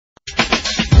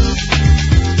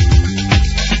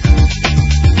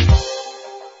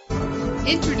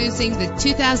Introducing the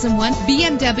 2001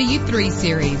 BMW 3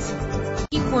 Series.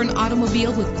 Looking for an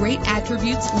automobile with great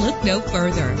attributes? Look no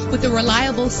further. With a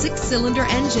reliable 6-cylinder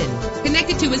engine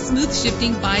connected to a smooth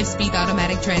shifting 5-speed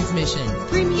automatic transmission,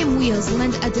 premium wheels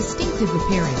lend a distinctive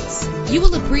appearance. You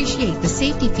will appreciate the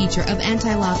safety feature of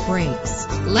anti-lock brakes.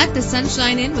 Let the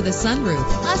sunshine in with a sunroof.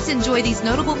 Plus, enjoy these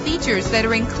notable features that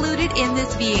are included in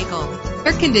this vehicle: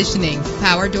 air conditioning,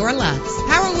 power door locks,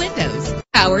 power windows,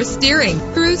 power steering,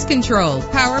 cruise control,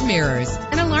 power mirrors,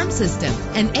 an alarm system,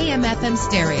 and AM/FM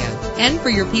stereo. And for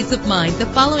your peace of mind, the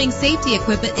following safety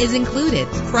equipment is included: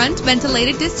 front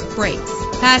ventilated disc brakes,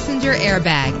 passenger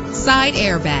airbag, side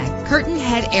airbag, curtain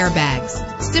head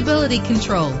airbags, stability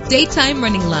control, daytime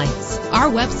running lights. Our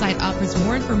website offers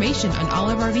more information on all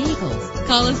of our vehicles.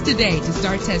 Call us today to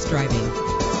start test driving.